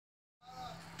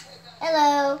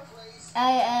Hello,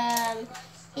 I am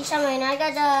Hisyam and I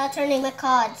got turning my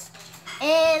cards.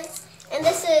 And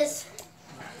this is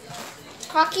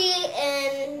Crocky,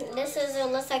 and this is it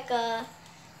looks like a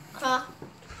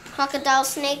crocodile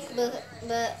snake,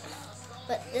 but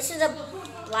this is a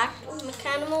black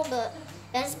mechanimal, but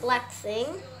it has black thing,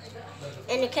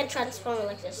 and it can transform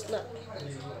like this. Look,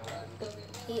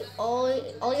 all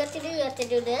you have to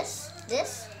do this.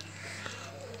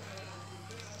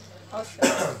 I'll show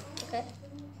you. Okay.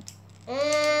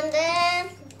 And then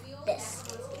this.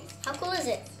 How cool is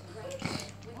it?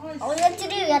 All you have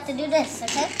to do this,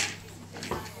 okay?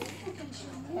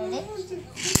 Ready?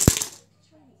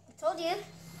 I told you.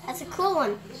 That's a cool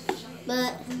one.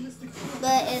 But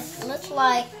it looks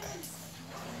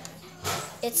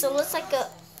like a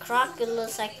croc. It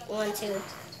looks like one to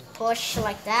push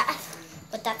like that.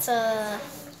 But that's a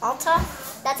Alta.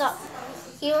 That's a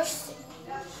here's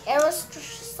arrow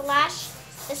slash.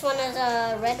 This one is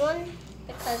a red one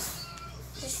because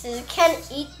can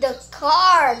eat the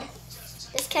card.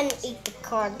 This can eat the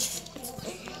card.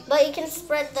 But you can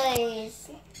spread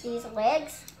these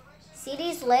legs. See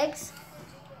these legs?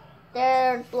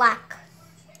 They're black.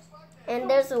 And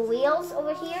there's the wheels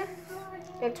over here.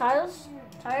 They're tires.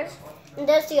 And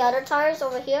there's the other tires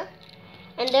over here.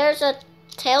 And there's a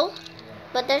tail.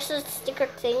 But there's a sticker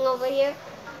thing over here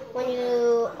when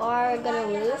you are gonna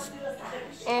lose.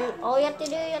 And all you have to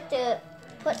do, you have to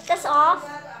put this off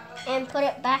and put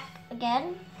it back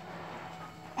again.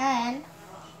 And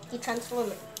you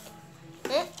transform it.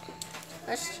 Okay?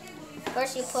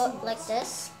 First you put like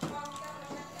this.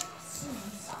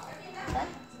 Okay.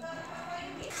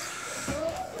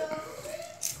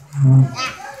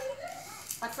 Ah,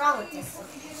 what's wrong with this?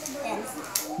 Then,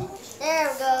 there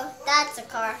we go. That's a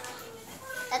car.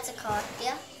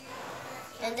 Yeah.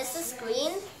 And this is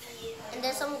green. And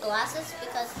there's some glasses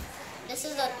because this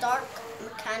is a dark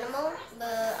mechanimal.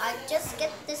 But I just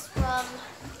get this from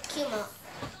Kuma.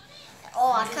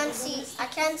 Oh, I can't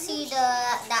see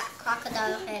that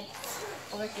crocodile head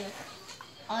over here.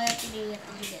 All you have to do, you have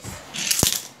to do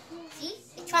this. See?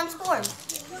 It transformed.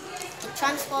 It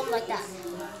transformed like that.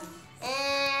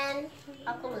 And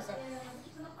how cool is it?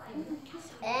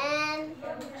 And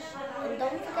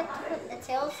don't forget to put the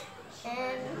tails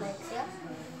and legs, yeah?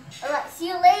 Alright, see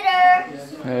you later.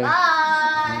 Hey.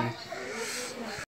 Bye.